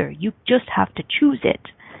here, you just have to choose it?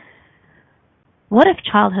 What if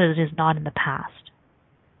childhood is not in the past?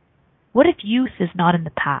 What if youth is not in the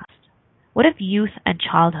past? What if youth and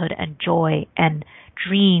childhood and joy and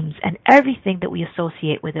dreams and everything that we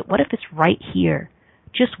associate with it, what if it's right here,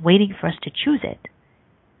 just waiting for us to choose it?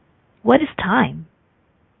 What is time?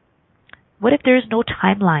 What if there is no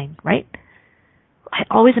timeline, right? I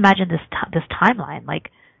always imagine this timeline,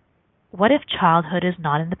 what if childhood is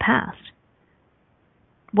not in the past?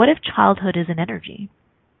 What if childhood is an energy?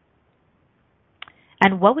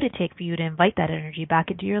 And what would it take for you to invite that energy back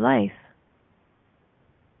into your life?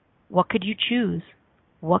 What could you choose?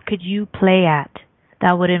 What could you play at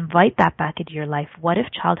that would invite that back into your life? What if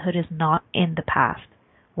childhood is not in the past?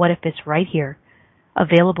 What if it's right here,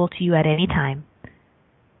 available to you at any time?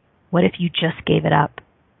 What if you just gave it up?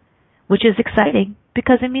 Which is exciting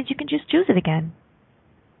because it means you can just choose it again.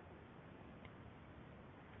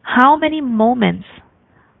 How many moments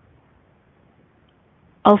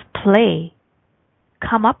of play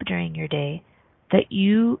come up during your day that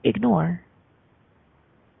you ignore?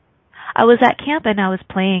 I was at camp and I was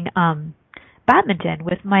playing badminton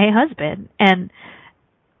with my husband, and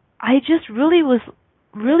I just was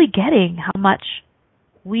really getting how much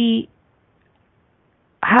we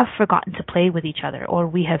have forgotten to play with each other, or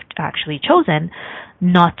we have actually chosen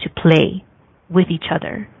not to play with each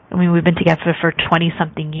other. I mean, we've been together for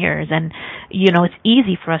 20-something years, and, it's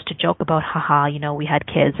easy for us to joke about, we had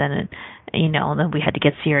kids, and, then we had to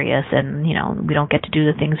get serious, and, we don't get to do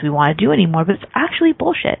the things we want to do anymore, but it's actually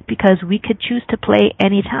bullshit, because we could choose to play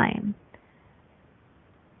anytime.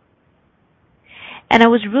 And I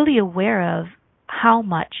was really aware of how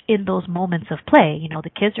much in those moments of play, the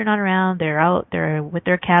kids are not around, they're out, they're with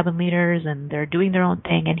their cabin leaders, and they're doing their own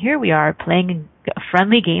thing, and here we are playing a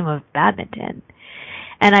friendly game of badminton.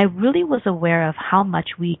 And I really was aware of how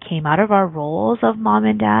much we came out of our roles of mom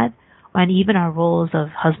and dad, and even our roles of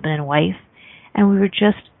husband and wife, and we were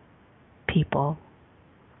just people.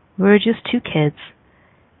 We were just two kids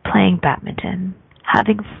playing badminton,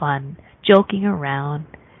 having fun, joking around.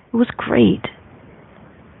 It was great.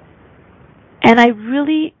 And I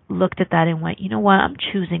really looked at that and went, you know what, I'm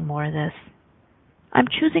choosing more of this. I'm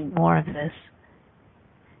choosing more of this.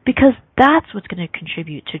 Because that's what's going to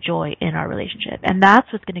contribute to joy in our relationship. And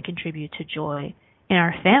that's what's going to contribute to joy in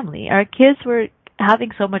our family. Our kids were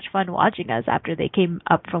having so much fun watching us after they came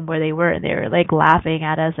up from where they were, and they were like laughing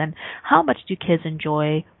at us. And how much do kids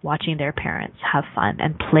enjoy watching their parents have fun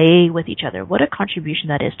and play with each other? What a contribution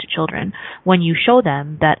that is to children when you show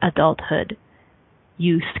them that adulthood,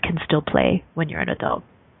 you can still play when you're an adult.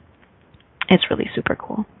 It's really super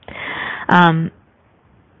cool.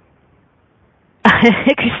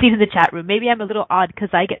 Christine in the chat room. Maybe I'm a little odd because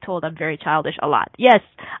I get told I'm very childish a lot. Yes,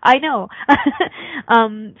 I know.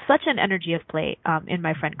 Such an energy of play in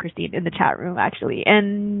my friend Christine in the chat room, actually.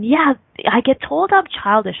 And yeah, I get told I'm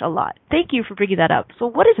childish a lot. Thank you for bringing that up. So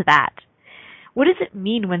what is that? What does it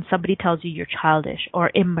mean when somebody tells you you're childish or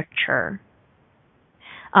immature?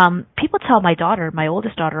 People tell my daughter, my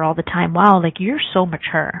oldest daughter, all the time, wow, like you're so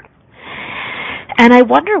mature. And I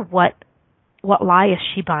wonder what lie is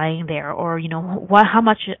she buying there, or how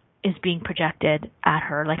much is being projected at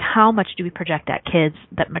her? Like how much do we project at kids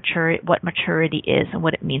that what maturity is and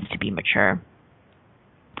what it means to be mature?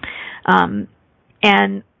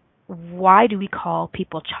 And why do we call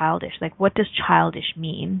people childish? Like what does childish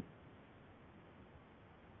mean?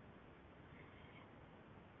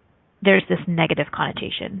 There's this negative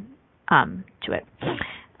connotation to it.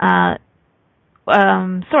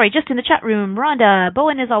 Sorry, just in the chat room, Rhonda,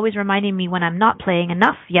 Bowen is always reminding me when I'm not playing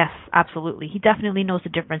enough. Yes, absolutely. He definitely knows the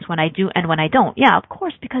difference when I do and when I don't. Yeah, of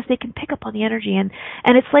course, because they can pick up on the energy, and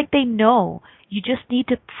it's like they know. You just need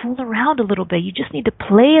to fool around a little bit. You just need to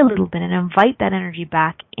play a little bit and invite that energy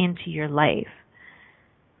back into your life.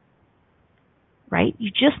 Right? You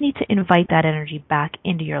just need to invite that energy back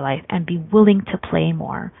into your life and be willing to play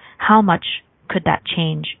more. How much could that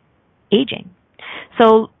change aging?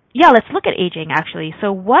 So, yeah, let's look at aging, actually.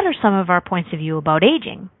 So what are some of our points of view about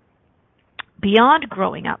aging? Beyond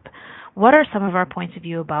growing up, what are some of our points of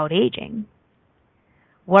view about aging?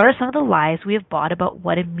 What are some of the lies we have bought about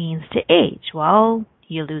what it means to age? Well,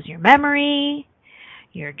 you lose your memory,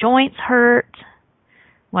 your joints hurt.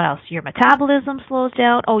 What else? Your metabolism slows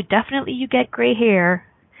down. Oh, definitely you get gray hair.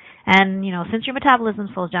 And, since your metabolism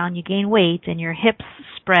slows down, you gain weight and your hips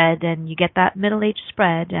spread and you get that middle-age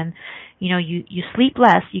spread and, you sleep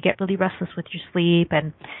less. You get really restless with your sleep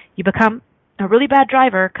and you become a really bad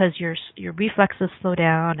driver because your reflexes slow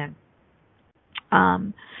down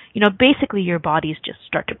and, basically your bodies just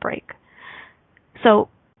start to break. So,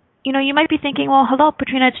 you might be thinking, well, hello,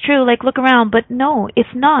 Patrina, it's true. Like, look around. But no,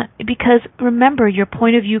 it's not. Because remember, your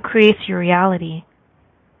point of view creates your reality.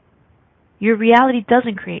 Your reality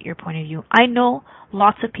doesn't create your point of view. I know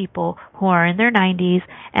lots of people who are in their 90s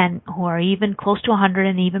and who are even close to 100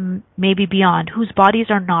 and even maybe beyond, whose bodies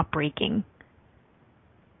are not breaking.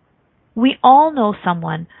 We all know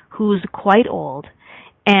someone who's quite old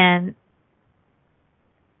and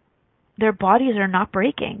their bodies are not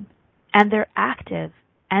breaking and they're active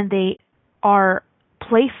and they are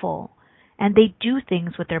playful and they do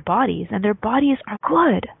things with their bodies and their bodies are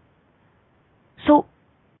good. So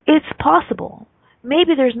it's possible.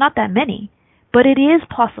 Maybe there's not that many, but it is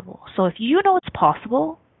possible. So if you know it's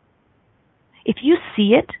possible, if you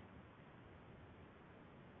see it,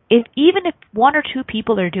 even if one or two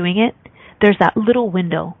people are doing it, there's that little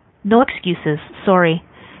window. No excuses. Sorry.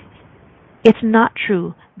 It's not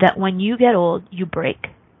true that when you get old, you break.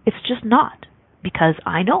 It's just not. Because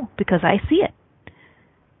I know. Because I see it.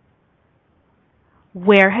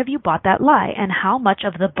 Where have you bought that lie? And how much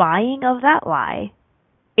of the buying of that lie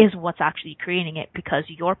is what's actually creating it? Because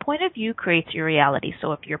your point of view creates your reality.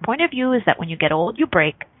 So if your point of view is that when you get old, you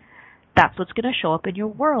break, that's what's going to show up in your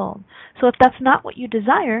world. So if that's not what you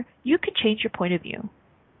desire, you can change your point of view.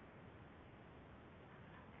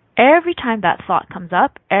 Every time that thought comes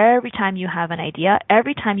up, every time you have an idea,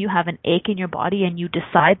 every time you have an ache in your body and you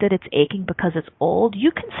decide that it's aching because it's old,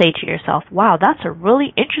 you can say to yourself, wow, that's a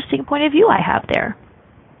really interesting point of view I have there.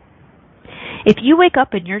 If you wake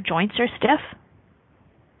up and your joints are stiff,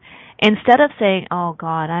 instead of saying, oh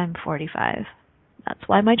God, I'm 45, that's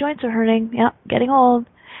why my joints are hurting, yeah, getting old,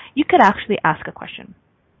 you could actually ask a question.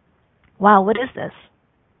 Wow, what is this?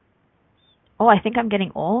 Oh, I think I'm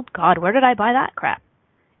getting old? God, where did I buy that crap?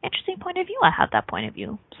 Interesting point of view. I have that point of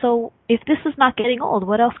view. So if this is not getting old,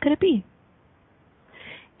 what else could it be?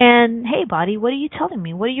 And hey, body, what are you telling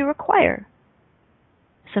me? What do you require?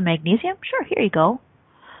 Some magnesium? Sure, here you go.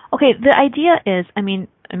 Okay, the idea is,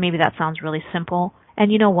 maybe that sounds really simple.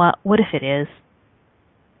 And you know what? What if it is?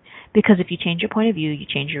 Because if you change your point of view, you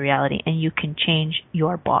change your reality, and you can change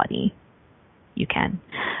your body. You can.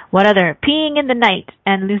 What other? Peeing in the night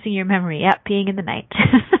and losing your memory. Yep, peeing in the night.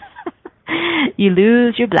 You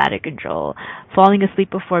lose your bladder control. Falling asleep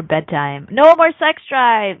before bedtime. No more sex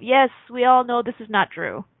drive. Yes, we all know this is not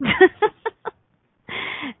true.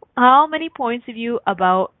 How many points of view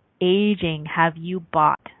about aging have you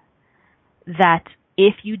bought that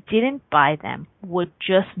if you didn't buy them would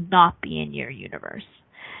just not be in your universe?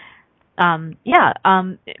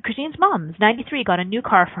 Christine's mom's 93, got a new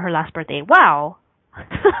car for her last birthday. Wow.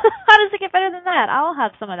 How does it get better than that? I'll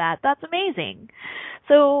have some of that. That's amazing.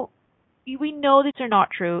 So we know these are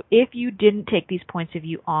not true if you didn't take these points of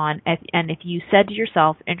view on, and if you said to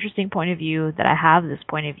yourself, interesting point of view, that I have this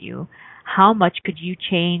point of view, how much could you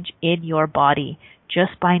change in your body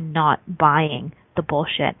just by not buying the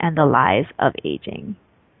bullshit and the lies of aging?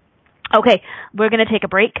 Okay, we're going to take a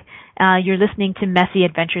break. You're listening to Messy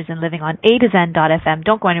Adventures in Living on A2Zen.fm.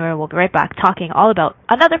 Don't go anywhere. We'll be right back talking all about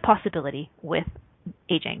another possibility with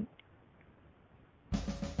aging.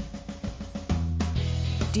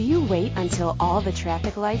 Do you wait until all the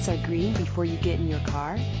traffic lights are green before you get in your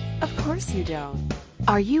car? Of course you don't.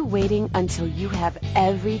 Are you waiting until you have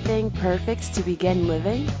everything perfect to begin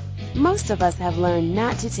living? Most of us have learned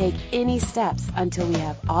not to take any steps until we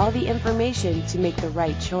have all the information to make the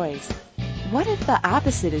right choice. What if the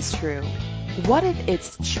opposite is true? What if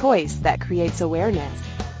it's choice that creates awareness?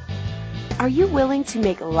 Are you willing to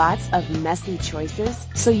make lots of messy choices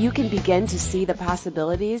so you can begin to see the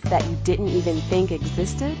possibilities that you didn't even think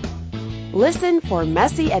existed? Listen for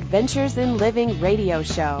Messy Adventures in Living radio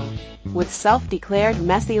show with self-declared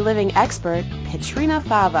messy living expert Petrina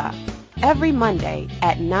Fava every Monday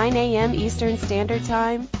at 9 a.m. Eastern Standard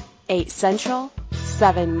Time, 8 Central,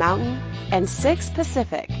 7 Mountain, and 6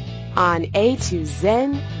 Pacific on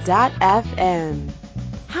A2Zen.fm.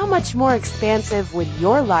 How much more expansive would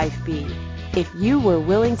your life be if you were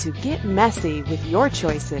willing to get messy with your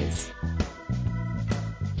choices?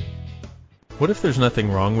 What if there's nothing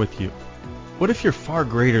wrong with you? What if you're far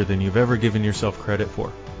greater than you've ever given yourself credit for?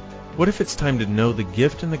 What if it's time to know the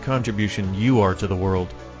gift and the contribution you are to the world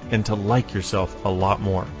and to like yourself a lot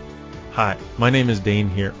more? Hi, my name is Dane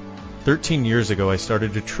here. 13 years ago, I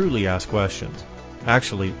started to truly ask questions.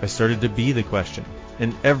 Actually, I started to be the question,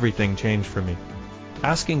 and everything changed for me.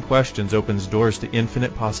 Asking questions opens doors to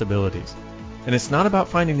infinite possibilities. And it's not about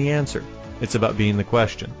finding the answer. It's about being the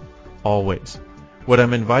question. Always. What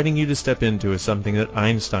I'm inviting you to step into is something that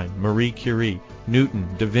Einstein, Marie Curie, Newton,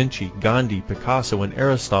 Da Vinci, Gandhi, Picasso, and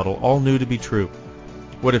Aristotle all knew to be true.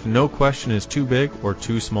 What if no question is too big or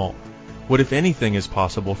too small? What if anything is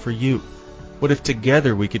possible for you? What if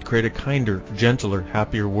together we could create a kinder, gentler,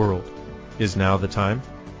 happier world? Is now the time?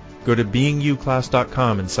 Go to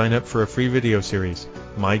beingyouclass.com and sign up for a free video series,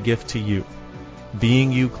 My Gift to You.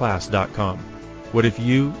 beingyouclass.com. What if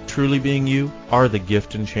you, truly being you, are the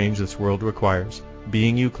gift and change this world requires?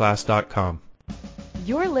 beingyouclass.com.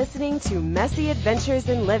 You're listening to Messy Adventures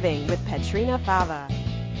in Living with Petrina Fava.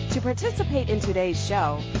 To participate in today's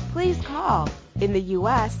show, please call in the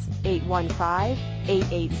U.S.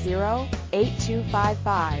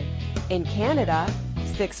 815-880-8255. In Canada,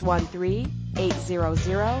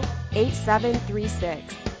 613-800-8736.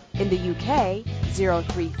 In the UK,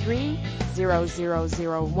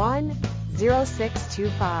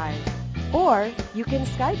 033-0001-0625. Or you can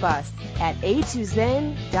Skype us at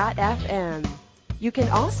A2Zen.fm. You can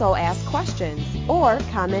also ask questions or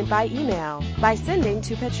comment by email by sending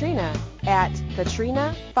to Petrina at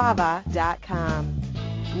petrinafava.com.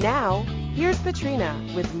 Now, here's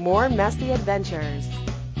Petrina with more Messy Adventures.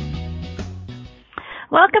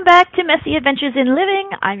 Welcome back to Messy Adventures in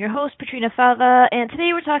Living. I'm your host, Petrina Fava, and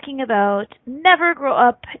today we're talking about never grow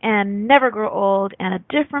up and never grow old and a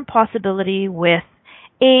different possibility with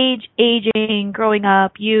age, aging, growing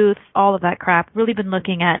up, youth, all of that crap. Really been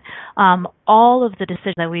looking at all of the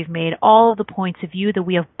decisions that we've made, all of the points of view that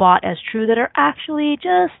we have bought as true that are actually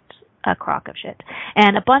just a crock of shit.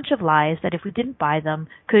 And a bunch of lies that if we didn't buy them,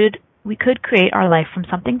 we could create our life from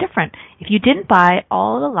something different. If you didn't buy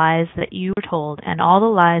all the lies that you were told and all the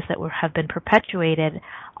lies that have been perpetuated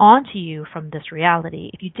onto you from this reality,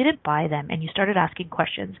 if you didn't buy them and you started asking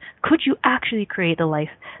questions, could you actually create the life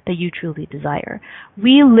that you truly desire?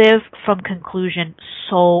 We live from conclusion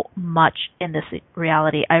so much in this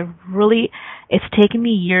reality. It's taken me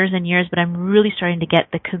years and years, but I'm really starting to get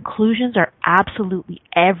the conclusions are absolutely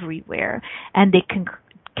everywhere, and they can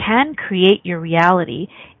can create your reality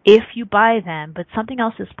if you buy them, but something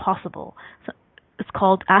else is possible. So it's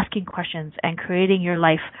called asking questions and creating your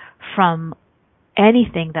life from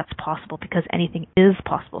anything that's possible, because anything is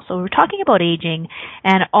possible. So we're talking about aging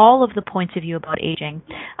and all of the points of view about aging.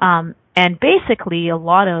 And basically a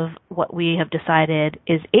lot of what we have decided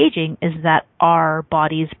is aging is that our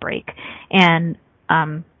bodies break. And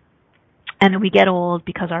we get old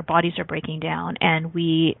because our bodies are breaking down, and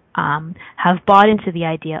we have bought into the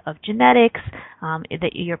idea of genetics,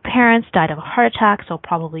 that your parents died of a heart attack, so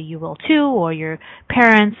probably you will too, or your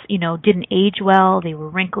parents, didn't age well, they were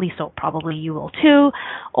wrinkly, so probably you will too,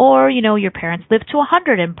 or, your parents lived to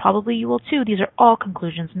 100 and probably you will too. These are all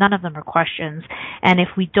conclusions. None of them are questions. And if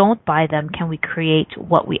we don't buy them, can we create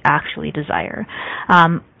what we actually desire?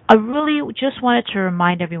 I really just wanted to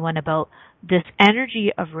remind everyone about this energy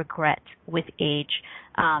of regret with age.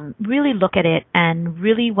 Really look at it, and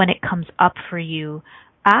really when it comes up for you,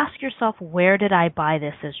 ask yourself, where did I buy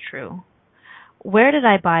this as true? Where did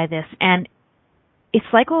I buy this? And it's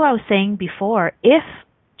like what I was saying before, if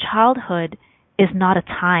childhood is not a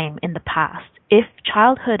time in the past, if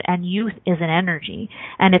childhood and youth is an energy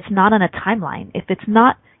and it's not on a timeline, if it's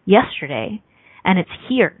not yesterday and it's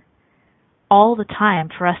here all the time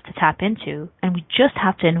for us to tap into, and we just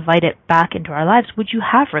have to invite it back into our lives, would you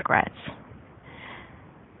have regrets?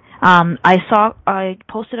 I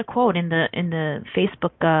posted a quote in the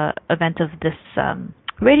Facebook event of this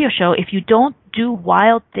radio show. If you don't do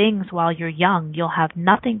wild things while you're young, you'll have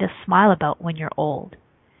nothing to smile about when you're old.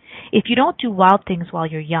 If you don't do wild things while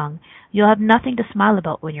you're young, you'll have nothing to smile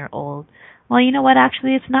about when you're old. Well, you know what?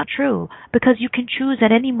 Actually, it's not true, because you can choose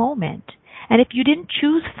at any moment. And if you didn't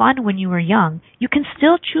choose fun when you were young, you can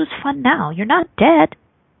still choose fun now. You're not dead.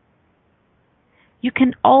 You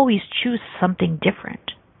can always choose something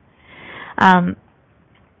different.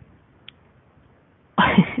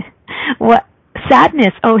 What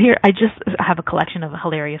sadness? Oh, here, I just have a collection of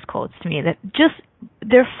hilarious quotes to me that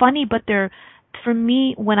they're funny, but for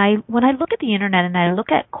me, when I look at the internet and I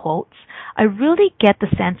look at quotes, I really get the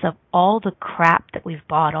sense of all the crap that we've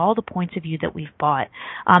bought, all the points of view that we've bought.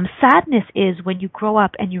 Sadness is when you grow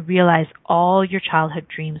up and you realize all your childhood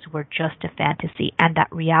dreams were just a fantasy, and that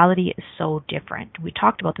reality is so different. We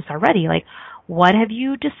talked about this already. Like, what have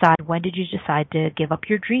you decided? When did you decide to give up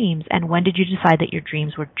your dreams? And when did you decide that your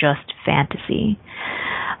dreams were just fantasy?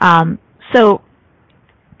 So,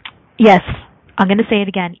 yes, I'm going to say it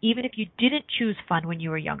again. Even if you didn't choose fun when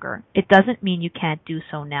you were younger, it doesn't mean you can't do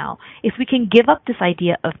so now. If we can give up this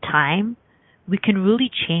idea of time, we can really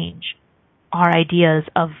change our ideas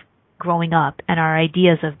of growing up and our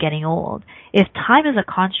ideas of getting old. If time is a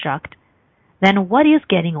construct, then what is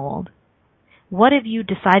getting old? What have you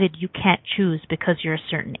decided you can't choose because you're a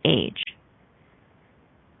certain age?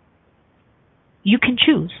 You can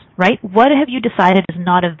choose, right? What have you decided is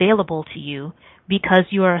not available to you because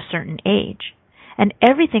you are a certain age? And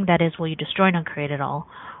everything that is will you destroy and uncreate it all.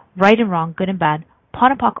 Right and wrong, good and bad,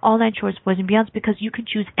 POD and POC, all nine shorts, boys and beyonds, because you can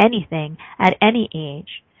choose anything at any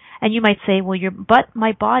age. And you might say, well, but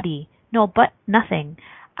my body. No, but nothing.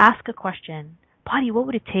 Ask a question. Body, what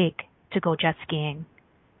would it take to go jet skiing?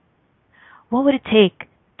 What would it take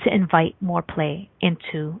to invite more play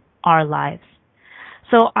into our lives?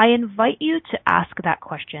 So I invite you to ask that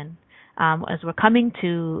question as we're coming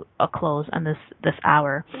to a close on this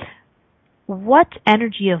hour. What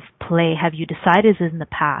energy of play have you decided is in the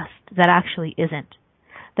past that actually isn't?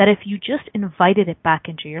 That if you just invited it back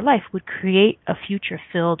into your life would create a future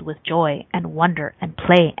filled with joy and wonder and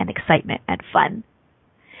play and excitement and fun.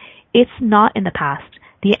 It's not in the past.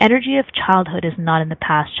 The energy of childhood is not in the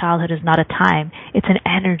past. Childhood is not a time. It's an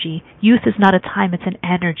energy. Youth is not a time. It's an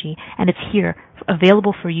energy. And it's here,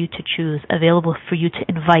 available for you to choose, available for you to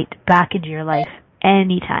invite back into your life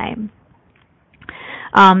anytime.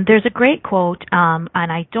 There's a great quote, and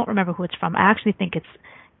I don't remember who it's from. I actually think it's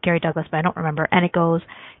Gary Douglas, but I don't remember. And it goes,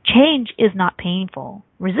 change is not painful.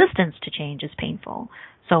 Resistance to change is painful.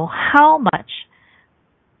 So how much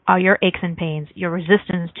are your aches and pains, your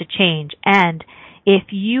resistance to change? And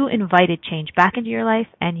if you invited change back into your life,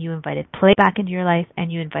 and you invited play back into your life,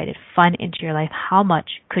 and you invited fun into your life, how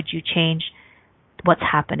much could you change what's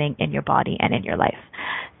happening in your body and in your life?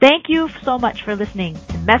 Thank you so much for listening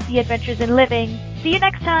to Messy Adventures in Living. See you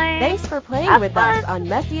next time. Thanks for playing with us on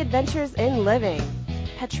Messy Adventures in Living.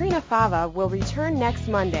 Katrina Fava will return next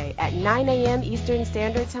Monday at 9 a.m. Eastern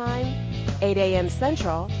Standard Time, 8 a.m.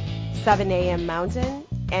 Central, 7 a.m. Mountain,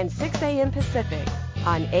 and 6 a.m. Pacific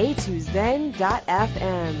on a2zen.fm.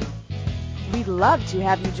 We'd love to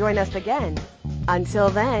have you join us again. Until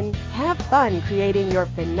then, have fun creating your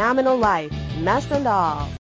phenomenal life, mess and all.